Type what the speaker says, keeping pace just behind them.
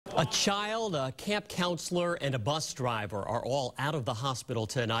A child, a camp counselor, and a bus driver are all out of the hospital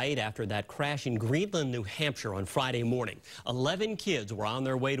tonight after that crash in Greenland, New Hampshire on Friday morning. 11 kids were on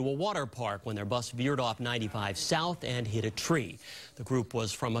their way to a water park when their bus veered off 95 South and hit a tree. The group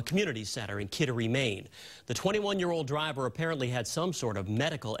was from a community center in Kittery, Maine. The 21-year-old driver apparently had some sort of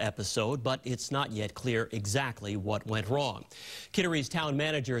medical episode, but it's not yet clear exactly what went wrong. Kittery's town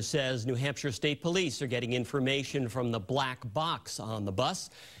manager says New Hampshire State Police are getting information from the black box on the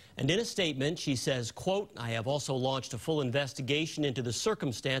bus. And in a statement, she says, quote, "I have also launched a full investigation into the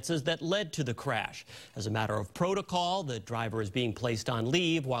circumstances that led to the crash. As a matter of protocol, the driver is being placed on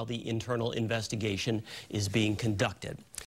leave while the internal investigation is being conducted."